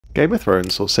Game of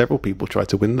Thrones saw several people try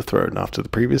to win the throne after the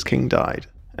previous king died,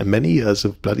 and many years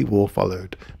of bloody war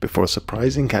followed before a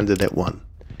surprising candidate won.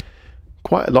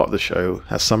 Quite a lot of the show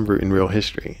has some root in real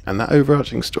history, and that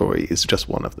overarching story is just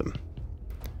one of them.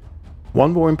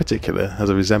 One war in particular has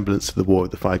a resemblance to the War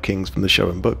of the Five Kings from the show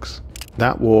and books.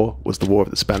 That war was the War of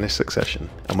the Spanish Succession,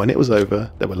 and when it was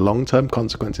over, there were long-term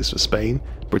consequences for Spain,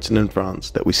 Britain and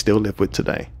France that we still live with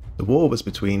today. The war was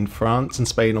between France and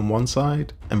Spain on one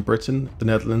side, and Britain, the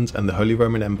Netherlands and the Holy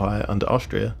Roman Empire under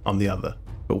Austria on the other.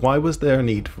 But why was there a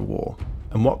need for war,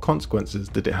 and what consequences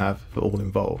did it have for all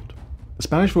involved? The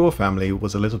Spanish royal family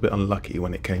was a little bit unlucky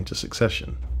when it came to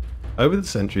succession. Over the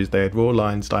centuries they had royal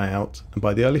lines die out, and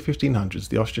by the early 1500s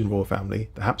the Austrian royal family,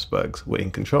 the Habsburgs, were in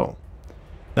control.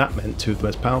 That meant two of the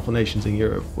most powerful nations in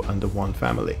Europe were under one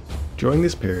family. During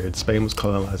this period, Spain was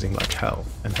colonising like hell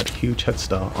and had a huge head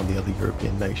start on the other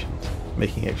European nations,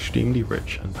 making it extremely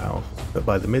rich and powerful. But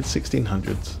by the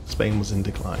mid-1600s, Spain was in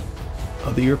decline.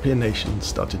 Other European nations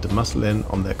started to muscle in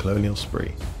on their colonial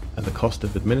spree, and the cost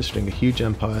of administering a huge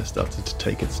empire started to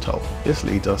take its toll. This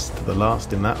leads us to the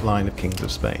last in that line of kings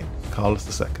of Spain,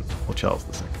 Carlos II, or Charles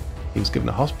II. He was given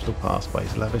a hospital pass by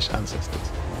his lavish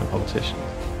ancestors and politicians,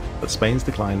 but Spain's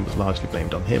decline was largely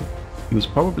blamed on him. He was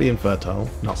probably infertile,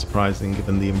 not surprising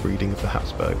given the inbreeding of the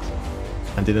Habsburgs,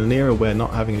 and in an era where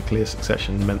not having a clear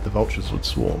succession meant the vultures would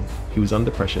swarm, he was under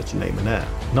pressure to name an heir.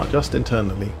 Not just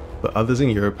internally, but others in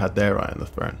Europe had their eye on the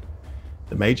throne.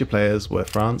 The major players were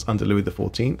France under Louis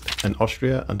XIV and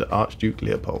Austria under Archduke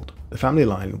Leopold. The family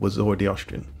line was already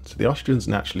Austrian, so the Austrians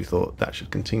naturally thought that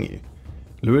should continue.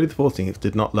 Louis XIV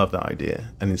did not love that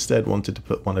idea, and instead wanted to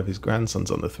put one of his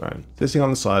grandsons on the throne. Sitting on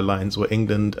the sidelines were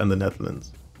England and the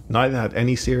Netherlands. Neither had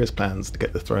any serious plans to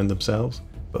get the throne themselves,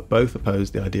 but both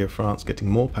opposed the idea of France getting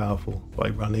more powerful by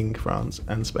running France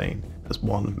and Spain as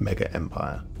one mega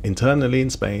empire. Internally in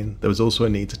Spain, there was also a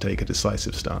need to take a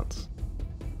decisive stance.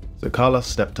 So Carlos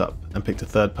stepped up and picked a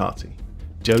third party,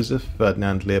 Joseph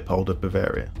Ferdinand Leopold of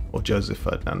Bavaria, or Joseph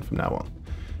Ferdinand from now on.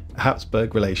 A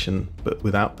Habsburg relation, but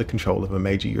without the control of a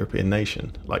major European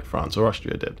nation, like France or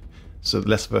Austria did, so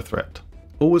less of a threat.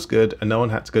 All was good and no one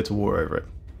had to go to war over it.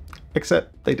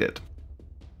 Except they did.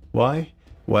 Why?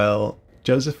 Well,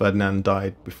 Joseph Ferdinand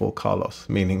died before Carlos,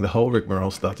 meaning the whole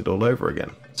rigmarole started all over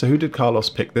again. So who did Carlos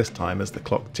pick this time as the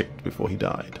clock ticked before he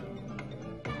died?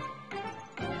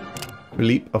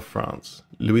 Philippe of France,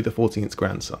 Louis XIV's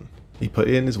grandson. He put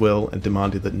in his will and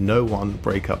demanded that no one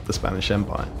break up the Spanish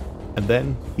Empire. And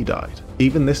then he died.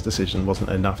 Even this decision wasn't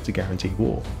enough to guarantee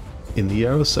war. In the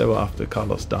year or so after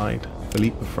Carlos died,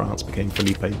 Philippe of France became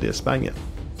Felipe de España.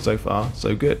 So far,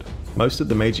 so good. Most of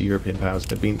the major European powers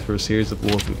had been through a series of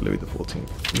wars with Louis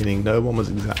XIV, meaning no one was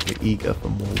exactly eager for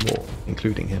more war,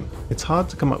 including him. It's hard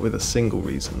to come up with a single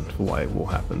reason for why war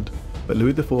happened, but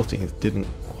Louis XIV didn't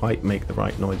quite make the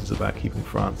right noises about keeping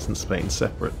France and Spain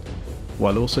separate,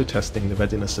 while also testing the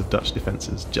readiness of Dutch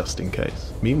defences just in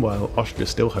case. Meanwhile, Austria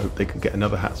still hoped they could get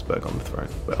another Habsburg on the throne.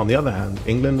 But on the other hand,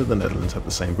 England and the Netherlands had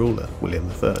the same ruler, William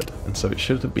III, and so it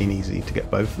should have been easy to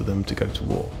get both of them to go to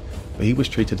war. But he was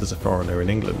treated as a foreigner in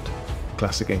England,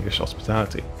 classic English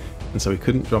hospitality, and so he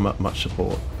couldn't drum up much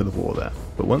support for the war there.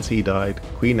 But once he died,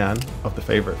 Queen Anne, of the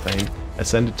favourite fame,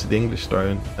 ascended to the English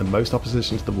throne, and most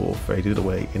opposition to the war faded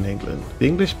away in England. The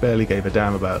English barely gave a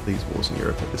damn about these wars in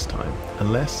Europe at this time,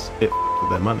 unless it with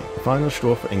their money. The final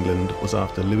straw for England was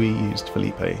after Louis used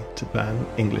Felipe to ban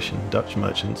English and Dutch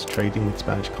merchants trading with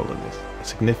Spanish colonies, a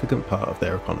significant part of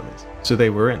their economies. So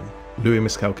they were in. Louis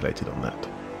miscalculated on that.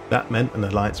 That meant an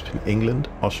alliance between England,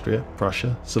 Austria,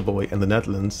 Prussia, Savoy and the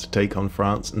Netherlands to take on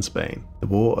France and Spain. The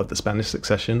War of the Spanish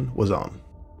Succession was on.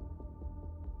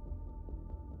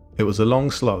 It was a long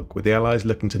slog, with the Allies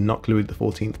looking to knock Louis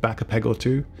XIV back a peg or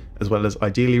two, as well as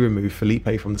ideally remove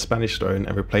Felipe from the Spanish throne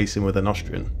and replace him with an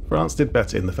Austrian. France did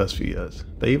better in the first few years.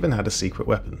 They even had a secret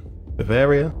weapon.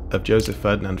 Bavaria, of Joseph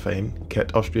Ferdinand fame,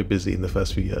 kept Austria busy in the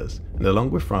first few years, and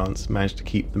along with France managed to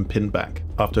keep them pinned back.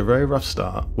 After a very rough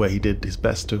start, where he did his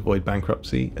best to avoid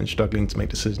bankruptcy and struggling to make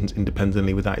decisions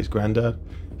independently without his granddad,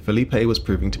 Felipe was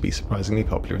proving to be surprisingly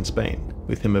popular in Spain,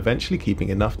 with him eventually keeping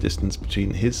enough distance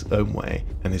between his own way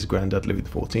and his granddad Louis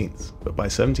XIV's. But by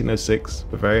 1706,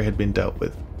 Bavaria had been dealt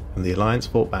with, and the alliance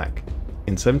fought back.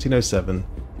 In 1707,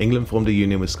 England formed a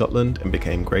union with Scotland and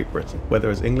became Great Britain. Whether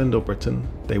as England or Britain,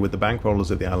 they were the bankrollers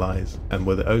of the Allies and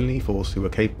were the only force who were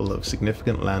capable of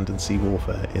significant land and sea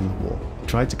warfare in the war. To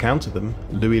try to counter them,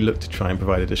 Louis looked to try and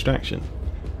provide a distraction.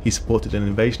 He supported an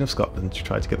invasion of Scotland to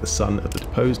try to get the son of the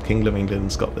deposed King of England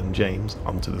and Scotland, James,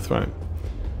 onto the throne.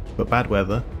 But bad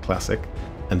weather, classic,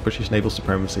 and British naval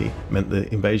supremacy meant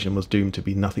the invasion was doomed to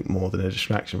be nothing more than a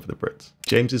distraction for the Brits.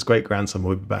 James's great-grandson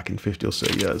would be back in 50 or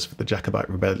so years for the Jacobite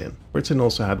Rebellion. Britain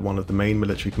also had one of the main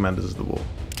military commanders of the war,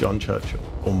 John Churchill,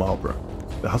 or Marlborough,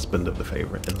 the husband of the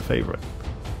favourite in The Favourite.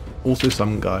 Also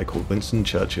some guy called Winston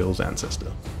Churchill's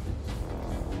ancestor.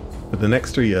 For the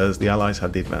next 3 years, the Allies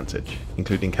had the advantage,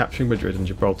 including capturing Madrid and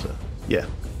Gibraltar. Yeah,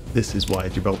 this is why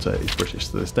Gibraltar is British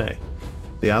to this day.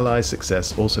 The Allies'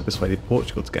 success also persuaded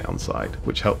Portugal to get on side,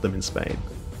 which helped them in Spain.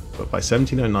 But by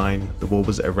 1709, the war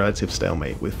was at a relative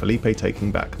stalemate, with Felipe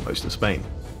taking back most of Spain.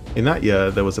 In that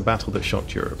year, there was a battle that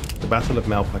shocked Europe, the Battle of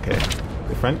Malplaquet.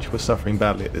 The French were suffering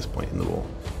badly at this point in the war.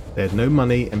 They had no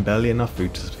money and barely enough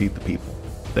food to feed the people.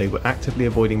 They were actively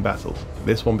avoiding battles.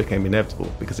 This one became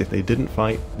inevitable, because if they didn't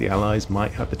fight, the Allies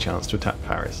might have the chance to attack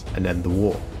Paris and end the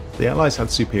war. The Allies had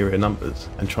superior numbers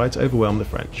and tried to overwhelm the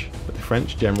French, but the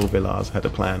French General Villars had a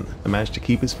plan and managed to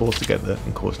keep his force together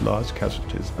and caused large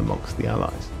casualties amongst the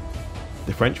Allies.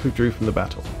 The French withdrew from the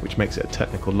battle, which makes it a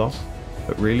technical loss,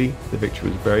 but really the victory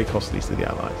was very costly to the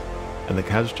Allies, and the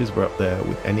casualties were up there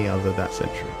with any other that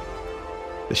century.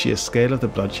 The sheer scale of the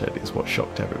bloodshed is what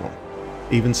shocked everyone.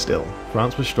 Even still,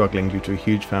 France was struggling due to a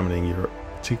huge famine in Europe,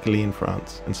 particularly in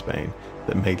France and Spain,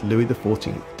 that made Louis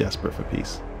XIV desperate for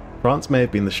peace. France may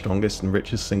have been the strongest and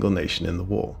richest single nation in the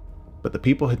war, but the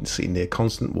people had seen near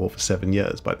constant war for 7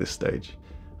 years by this stage.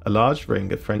 A large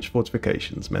ring of French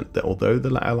fortifications meant that although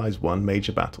the Allies won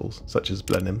major battles, such as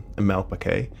Blenheim and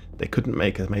Malplaquet, they couldn't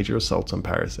make a major assault on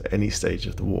Paris at any stage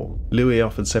of the war. Louis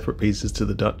offered separate pieces to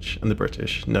the Dutch and the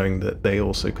British, knowing that they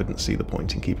also couldn't see the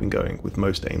point in keeping going with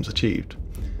most aims achieved.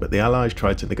 But the Allies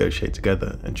tried to negotiate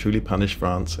together and truly punish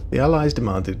France. The Allies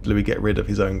demanded Louis get rid of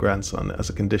his own grandson as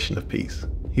a condition of peace.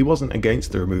 He wasn't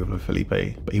against the removal of Felipe,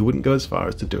 but he wouldn't go as far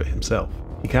as to do it himself.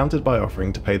 He countered by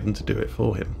offering to pay them to do it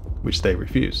for him, which they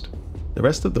refused. The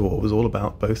rest of the war was all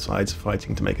about both sides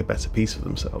fighting to make a better peace for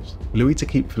themselves. Louis to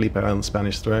keep Felipe on the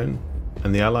Spanish throne,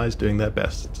 and the Allies doing their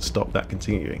best to stop that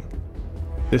continuing.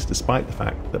 This despite the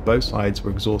fact that both sides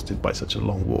were exhausted by such a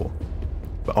long war.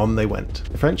 But on they went.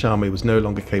 The French army was no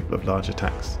longer capable of large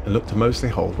attacks, and looked to mostly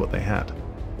hold what they had.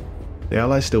 The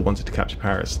Allies still wanted to capture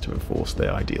Paris to enforce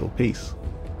their ideal peace.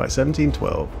 By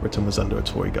 1712, Britain was under a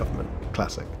Tory government,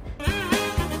 classic,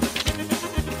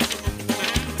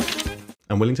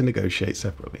 and willing to negotiate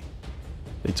separately.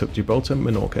 They took Gibraltar and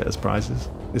Minorca as prizes.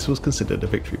 This was considered a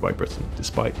victory by Britain,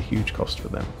 despite the huge cost for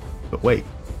them. But wait,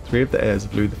 3 of the heirs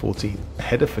of Louis XIV,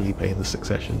 ahead of Felipe in the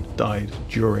succession, died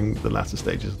during the latter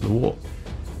stages of the war,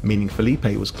 meaning Felipe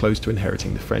was close to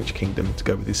inheriting the French kingdom to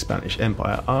go with his Spanish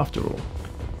Empire after all.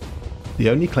 The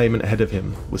only claimant ahead of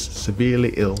him was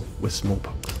severely ill with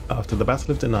smallpox. After the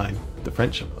Battle of Denain, the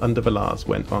French under Villars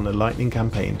went on a lightning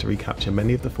campaign to recapture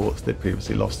many of the forts they'd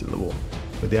previously lost in the war,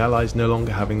 with the Allies no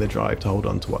longer having the drive to hold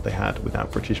on to what they had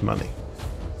without British money.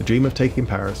 The dream of taking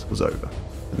Paris was over.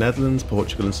 The Netherlands,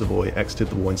 Portugal and Savoy exited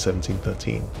the war in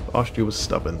 1713, but Austria was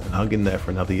stubborn and hung in there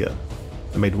for another year.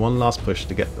 They made one last push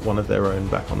to get one of their own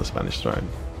back on the Spanish throne,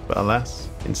 but alas,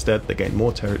 instead they gained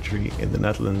more territory in the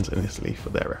Netherlands and Italy for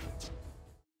their efforts.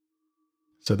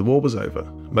 So the war was over.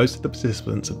 Most of the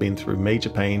participants had been through major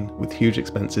pain, with huge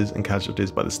expenses and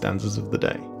casualties by the standards of the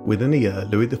day. Within a year,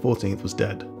 Louis XIV was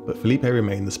dead, but Felipe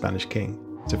remained the Spanish king,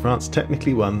 so France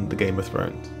technically won the Game of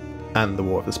Thrones, and the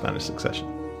War of the Spanish Succession.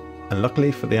 And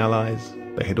luckily for the Allies,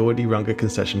 they had already wrung a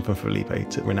concession from Felipe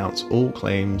to renounce all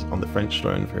claims on the French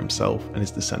throne for himself and his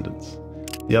descendants.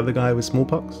 The other guy with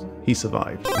smallpox? He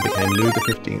survived and became Louis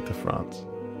XV of France.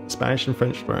 The Spanish and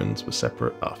French thrones were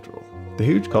separate after all. The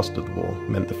huge cost of the war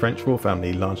meant the French royal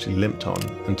family largely limped on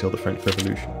until the French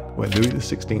Revolution, where Louis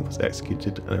XVI was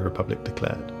executed and a republic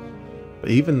declared. But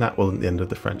even that wasn't the end of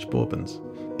the French Bourbons.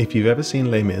 If you've ever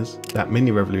seen Les Mis, that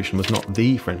mini-revolution was not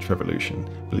the French Revolution,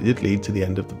 but it did lead to the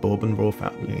end of the Bourbon royal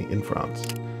family in France.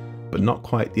 But not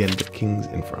quite the end of kings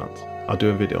in France. I'll do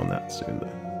a video on that soon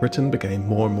though. Britain became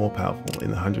more and more powerful in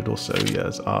the 100 or so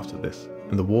years after this,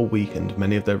 and the war weakened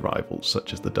many of their rivals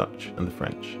such as the Dutch and the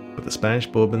French. But the Spanish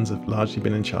Bourbons have largely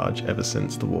been in charge ever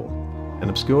since the war. An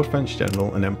obscure French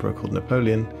general and emperor called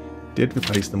Napoleon did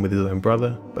replace them with his own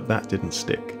brother, but that didn't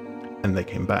stick, and they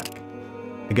came back.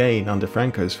 Again, under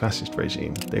Franco's fascist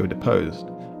regime, they were deposed,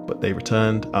 but they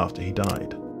returned after he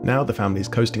died. Now the family is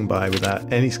coasting by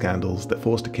without any scandals that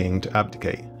forced a king to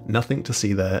abdicate. Nothing to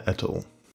see there at all.